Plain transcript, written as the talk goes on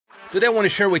Today I want to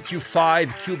share with you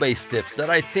 5 Cubase tips that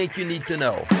I think you need to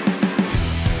know.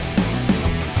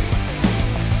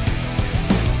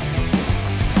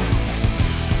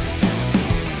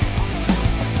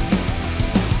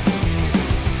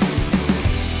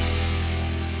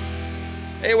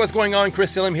 Hey, what's going on?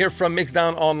 Chris Illim here from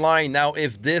MIXDOWN Online. Now,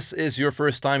 if this is your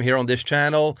first time here on this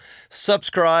channel,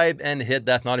 subscribe and hit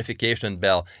that notification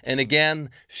bell. And again,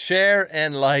 share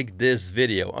and like this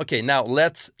video. Okay, now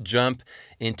let's jump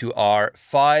into our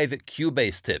 5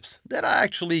 Cubase tips that I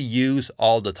actually use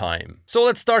all the time. So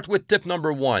let's start with tip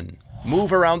number 1.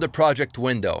 Move around the project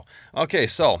window. Okay,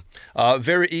 so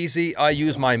very easy. I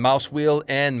use my mouse wheel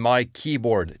and my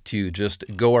keyboard to just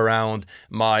go around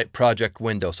my project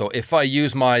window. So if I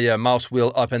use my mouse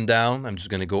wheel up and down, I'm just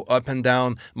going to go up and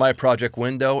down my project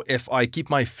window. If I keep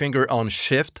my finger on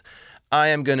shift, I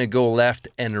am going to go left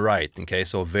and right. Okay,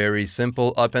 so very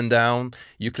simple, up and down.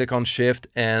 You click on shift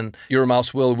and your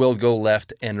mouse wheel will go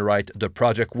left and right the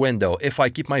project window. If I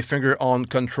keep my finger on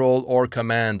control or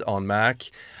command on Mac,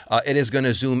 it is going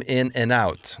to zoom in and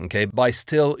out, okay, by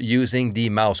still using the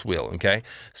mouse wheel, okay?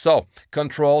 So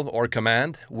control or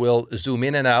command will zoom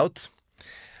in and out,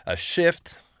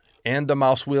 shift, and the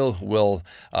mouse wheel will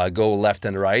go left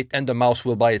and right, and the mouse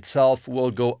wheel by itself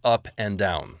will go up and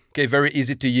down. Okay, very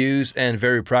easy to use and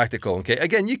very practical. Okay,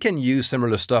 again, you can use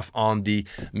similar stuff on the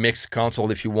mix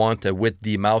console if you want with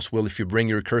the mouse wheel. If you bring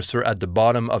your cursor at the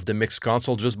bottom of the mix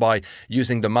console, just by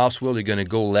using the mouse wheel, you're going to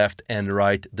go left and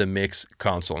right the mix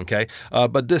console. Okay,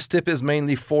 but this tip is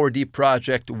mainly for the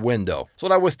project window. So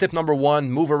that was tip number 1,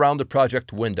 move around the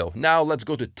project window. Now let's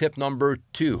go to tip number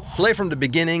 2, play from the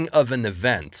beginning of an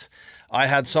event. I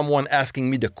had someone asking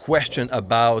me the question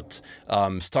about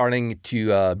starting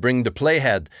to bring the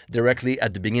playhead directly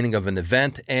at the beginning of an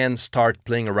event and start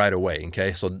playing right away,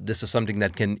 okay? So this is something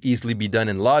that can easily be done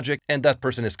in Logic, and that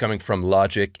person is coming from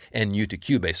Logic and new to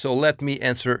Cubase. So let me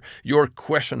answer your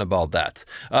question about that.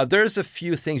 There's a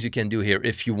few things you can do here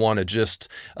if you want to just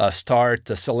start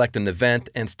to select an event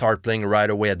and start playing right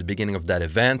away at the beginning of that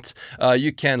event.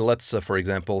 You can, let's, for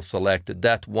example, select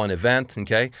that one event,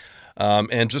 okay?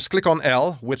 And just click on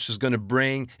L, which is going to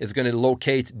bring, it's going to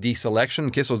locate the selection.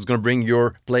 Okay, so it's going to bring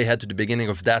your playhead to the beginning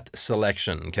of that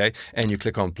selection. Okay, and you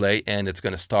click on play and it's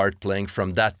going to start playing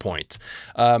from that point.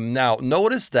 Now,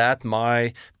 notice that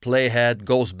my playhead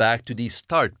goes back to the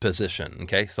start position.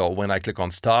 Okay, so when I click on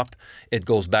stop, it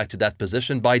goes back to that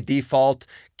position. By default,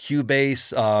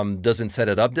 Cubase doesn't set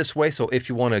it up this way. So if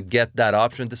you want to get that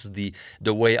option, this is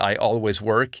the way I always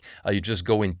work. You just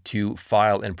go into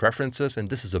File and Preferences, and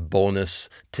this is a bonus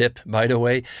tip, by the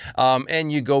way.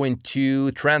 And you go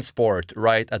into Transport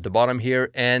right at the bottom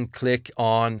here and click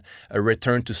on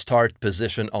Return to Start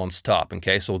Position on Stop.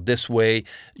 Okay, so this way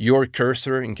your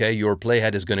cursor, okay, your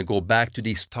playhead is going to go back to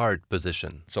the start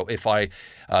position. So if I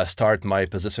start my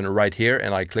position right here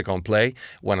and I click on play,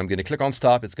 when I'm going to click on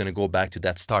stop, it's going to go back to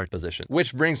that start position,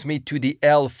 which brings me to the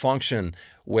L function,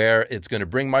 where it's going to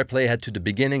bring my playhead to the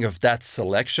beginning of that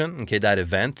selection, okay, that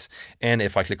event. And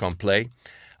if I click on play,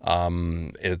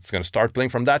 it's going to start playing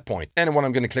from that point. And when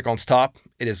I'm going to click on stop,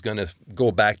 it is going to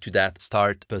go back to that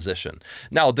start position.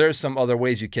 Now, there's some other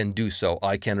ways you can do so.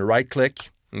 I can right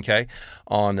click, okay,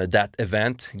 on that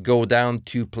event, go down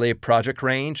to play project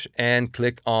range and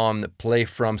click on play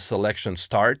from selection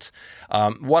start.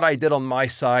 What I did on my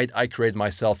side, I created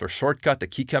myself a shortcut, a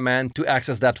key command to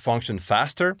access that function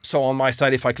faster. So on my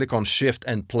side, if I click on shift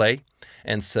and play,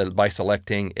 and by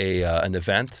selecting an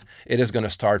event, it is going to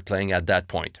start playing at that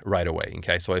point right away.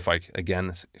 Okay, so if I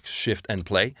again shift and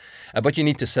play, but you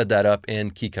need to set that up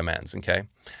in key commands. Okay,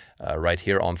 right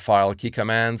here on File, Key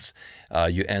Commands,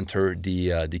 you enter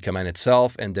the command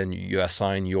itself, and then you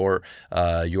assign your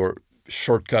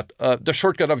shortcut, the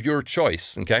shortcut of your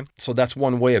choice. Okay, so that's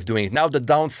one way of doing it. Now the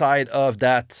downside of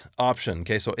that option,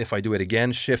 okay, so if I do it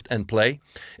again, shift and play,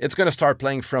 it's going to start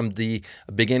playing from the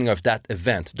beginning of that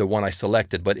event, the one I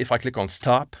selected. But if I click on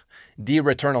stop, the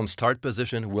return on start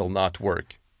position will not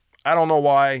work. I don't know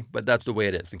why, but that's the way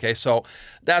it is. Okay, so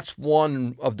that's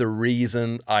one of the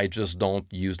reasons I just don't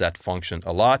use that function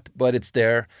a lot, but it's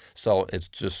there, so it's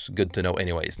just good to know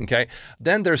anyways. Okay,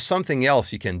 then there's something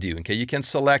else you can do. Okay, you can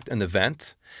select an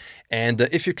event, and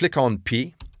if you click on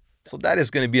P, so that is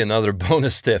going to be another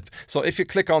bonus tip. So if you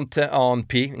click on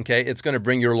P, okay, it's going to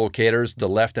bring your locators, the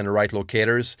left and right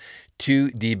locators,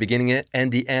 to the beginning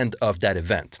and the end of that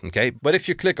event. Okay, but if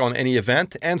you click on any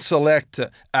event and select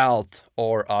Alt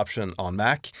or Option on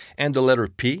Mac and the letter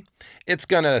P, it's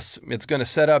gonna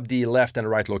set up the left and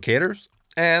right locators,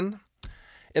 and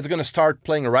it's going to start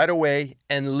playing right away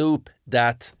and loop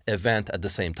that event at the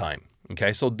same time.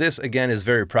 Okay, so this again is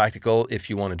very practical if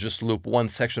you want to just loop one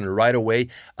section right away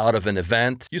out of an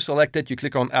event. You select it, you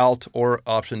click on Alt or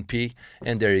Option P,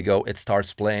 and there you go. It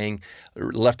starts playing.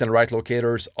 Left and right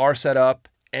locators are set up,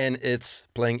 and it's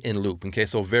playing in loop. Okay,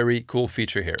 so very cool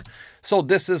feature here. So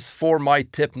this is for my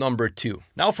tip number 2.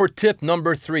 Now for tip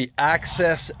number 3,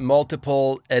 access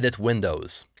multiple edit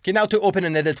windows. Okay, now to open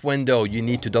an edit window, you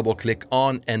need to double click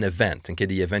on an event, okay,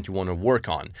 the event you want to work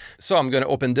on. So I'm going to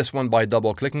open this one by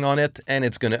double clicking on it, and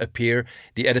it's going to appear.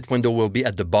 The edit window will be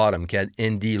at the bottom, okay,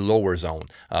 in the lower zone.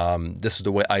 This is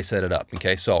the way I set it up,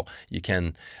 okay, so you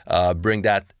can bring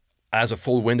that as a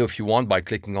full window if you want by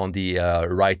clicking on the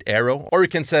right arrow, or you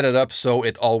can set it up so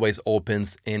it always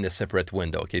opens in a separate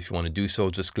window. Okay, if you want to do so,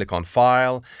 just click on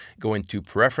File, go into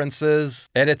Preferences,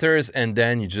 Editors, and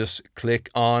then you just click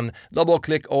on double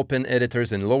click Open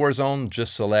Editors in lower zone.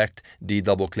 Just select the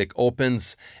double click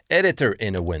opens editor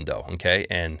in a window. Okay,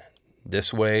 and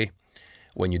this way,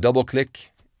 when you double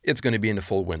click, it's going to be in the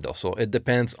full window. So it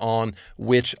depends on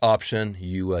which option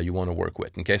you want to work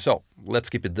with. Okay, so let's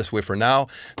keep it this way for now.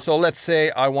 So let's say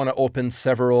I want to open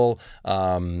several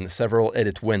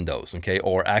edit windows, okay,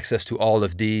 or access to all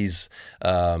of these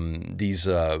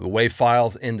WAV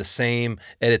files in the same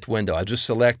edit window. I just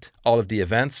select all of the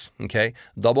events, okay,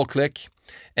 double click,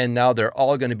 and now they're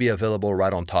all going to be available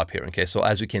right on top here. Okay, so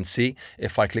as you can see,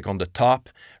 if I click on the top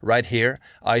right here,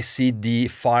 I see the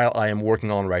file I am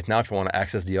working on right now. If I want to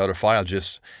access the other file,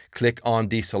 just click on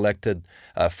the selected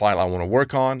file I want to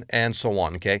work on, and so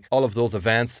on. Okay, all of those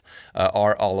events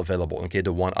are all available. Okay,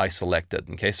 the one I selected.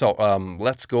 Okay, so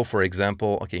let's go for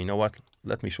example. Okay, you know what?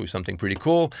 Let me show you something pretty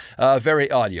cool. Very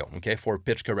audio, okay, for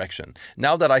pitch correction.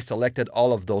 Now that I selected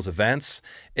all of those events,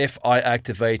 if I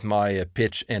activate my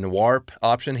pitch and warp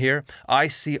option here, I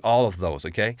see all of those,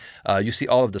 okay? You see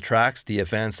all of the tracks, the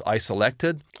events I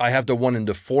selected. I have the one in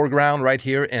the foreground right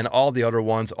here, and all the other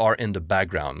ones are in the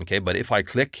background, okay? But if I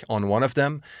click on one of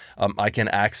them, I can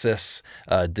access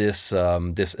this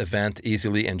event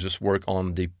easily and just work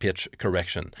on the pitch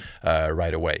correction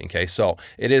right away, okay? So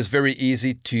it is very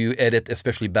easy to edit,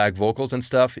 especially back vocals and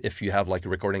stuff. If you have like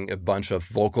recording a bunch of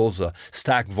vocals,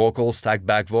 stacked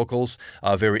back vocals,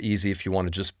 very easy if you want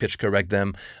to just pitch correct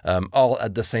them all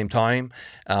at the same time.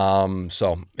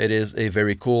 So it is a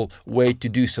very cool way to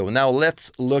do so. Now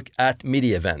let's look at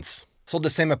MIDI events. So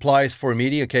the same applies for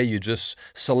MIDI, okay? You just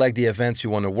select the events you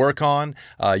want to work on.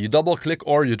 You double click,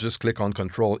 or you just click on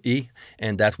Control E,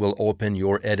 and that will open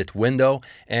your edit window.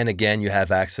 And again, you have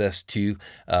access to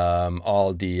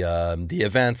all the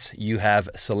events you have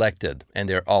selected, and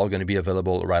they're all going to be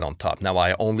available right on top. Now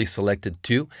I only selected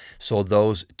 2, so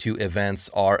those 2 events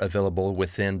are available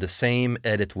within the same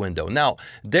edit window. Now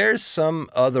there's some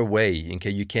other way, okay,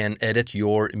 you can edit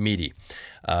your MIDI.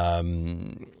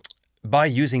 By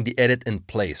using the edit in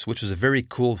place, which is a very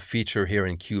cool feature here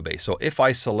in Cubase. So if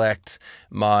I select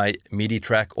my MIDI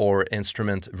track or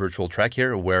instrument virtual track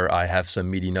here, where I have some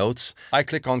MIDI notes, I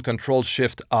click on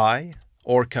Control-Shift-I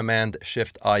or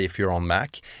Command-Shift-I if you're on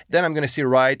Mac. Then I'm going to see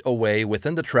right away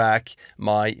within the track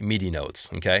my MIDI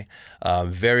notes, okay?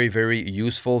 Very, very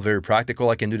useful, very practical.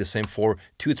 I can do the same for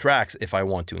 2 tracks if I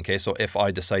want to, okay? So if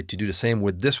I decide to do the same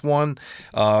with this one,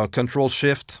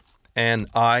 Control-Shift and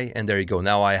I, and there you go.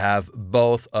 Now I have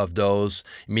both of those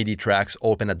MIDI tracks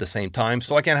open at the same time,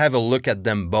 so I can have a look at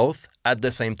them both at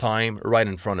the same time right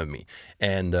in front of me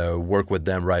and work with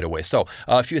them right away. So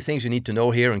a few things you need to know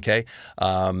here, okay?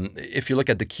 If you look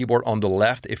at the keyboard on the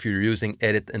left, if you're using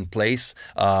edit in place,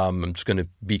 I'm just going to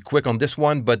be quick on this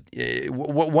one, but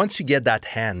once you get that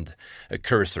hand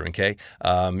cursor, okay,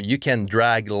 you can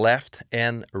drag left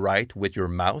and right with your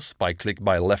mouse by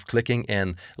left clicking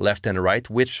and left and right,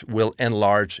 which will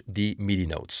enlarge the MIDI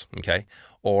notes, okay,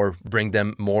 or bring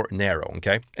them more narrow,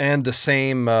 okay? And the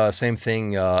same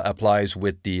thing applies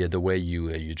with the way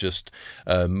you just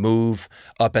move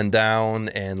up and down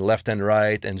and left and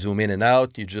right and zoom in and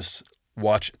out. You just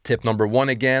watch tip number 1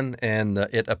 again, and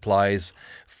it applies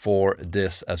for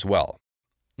this as well.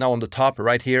 Now on the top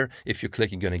right here, if you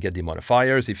click, you're going to get the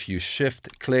modifiers. If you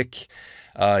shift click,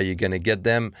 you're going to get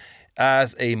them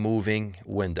as a moving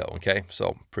window, okay?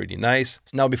 So pretty nice.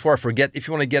 Now before I forget, if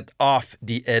you want to get off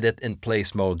the edit in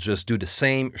place mode, just do the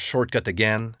same shortcut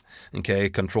again, okay?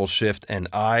 Control-Shift and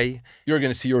I. You're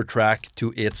going to see your track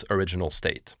to its original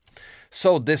state.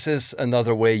 So this is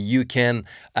another way you can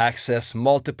access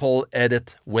multiple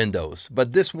edit windows,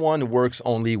 but this one works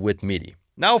only with MIDI.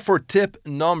 Now for tip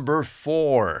number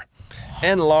 4.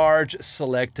 Enlarge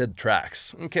selected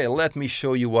tracks. Okay, let me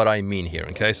show you what I mean here,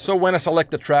 okay? So when I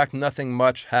select the track, nothing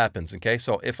much happens, okay?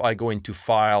 So if I go into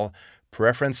File,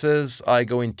 Preferences, I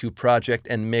go into Project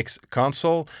and Mix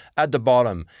Console. At the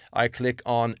bottom, I click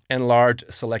on Enlarge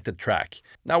Selected Track.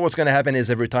 Now what's going to happen is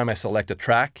every time I select a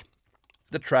track,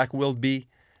 the track will be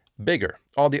bigger.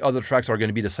 All the other tracks are going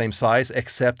to be the same size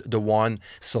except the one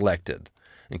selected.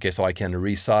 Okay, so I can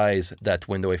resize that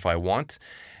window if I want.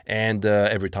 And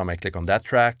every time I click on that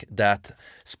track, that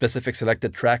specific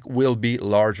selected track will be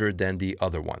larger than the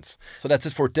other ones. So that's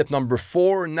it for tip number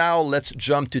 4. Now let's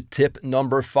jump to tip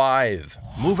number 5.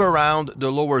 Move around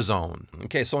the lower zone.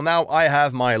 Okay, so now I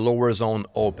have my lower zone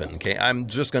open. Okay, I'm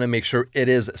just going to make sure it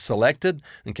is selected.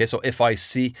 Okay, so if I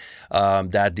see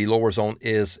that the lower zone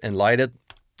is enlightened,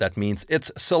 that means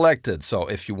it's selected. So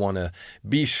if you want to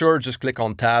be sure, just click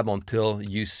on Tab until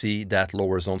you see that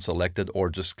lower zone selected, or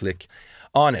just click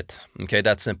on it. Okay,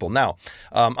 that's simple. Now,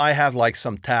 I have like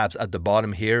some tabs at the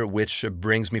bottom here, which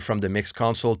brings me from the Mix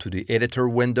Console to the editor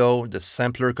window, the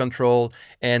sampler control,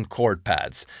 and chord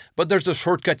pads. But there's a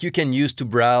shortcut you can use to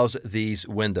browse these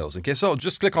windows. Okay, so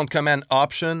just click on Command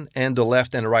Option and the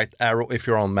left and right arrow if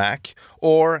you're on Mac,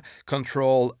 or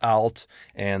Control Alt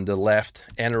and the left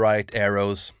and right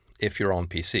arrows if you're on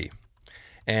PC.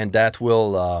 And that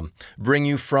will bring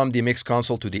you from the Mix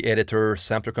Console to the editor,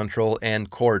 sampler control, and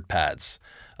chord pads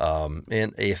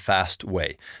in a fast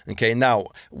way. Okay, now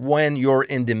when you're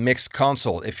in the Mix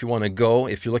Console, if you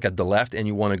look at the left and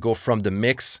you want to go from the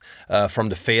mix, from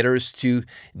the faders to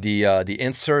the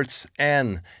inserts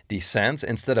and the sends,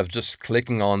 instead of just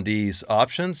clicking on these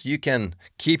options, you can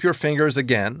keep your fingers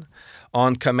again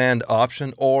on Command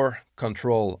Option or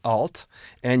Control Alt,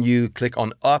 and you click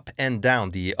on up and down,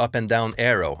 the up and down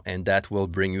arrow, and that will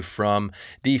bring you from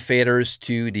the faders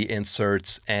to the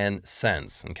inserts and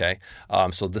sends. Okay,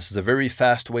 so this is a very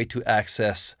fast way to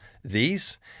access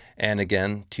these, and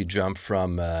again to jump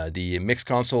from the Mix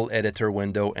Console, editor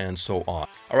window, and so on.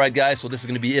 All right, guys, so this is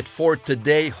going to be it for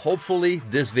today. Hopefully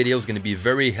this video is going to be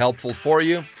very helpful for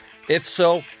you. If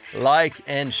so, like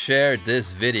and share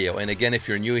this video. And again, if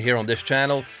you're new here on this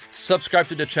channel, subscribe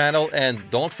to the channel and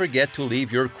don't forget to leave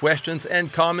your questions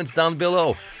and comments down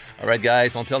below. All right,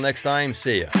 guys, until next time,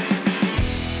 see ya.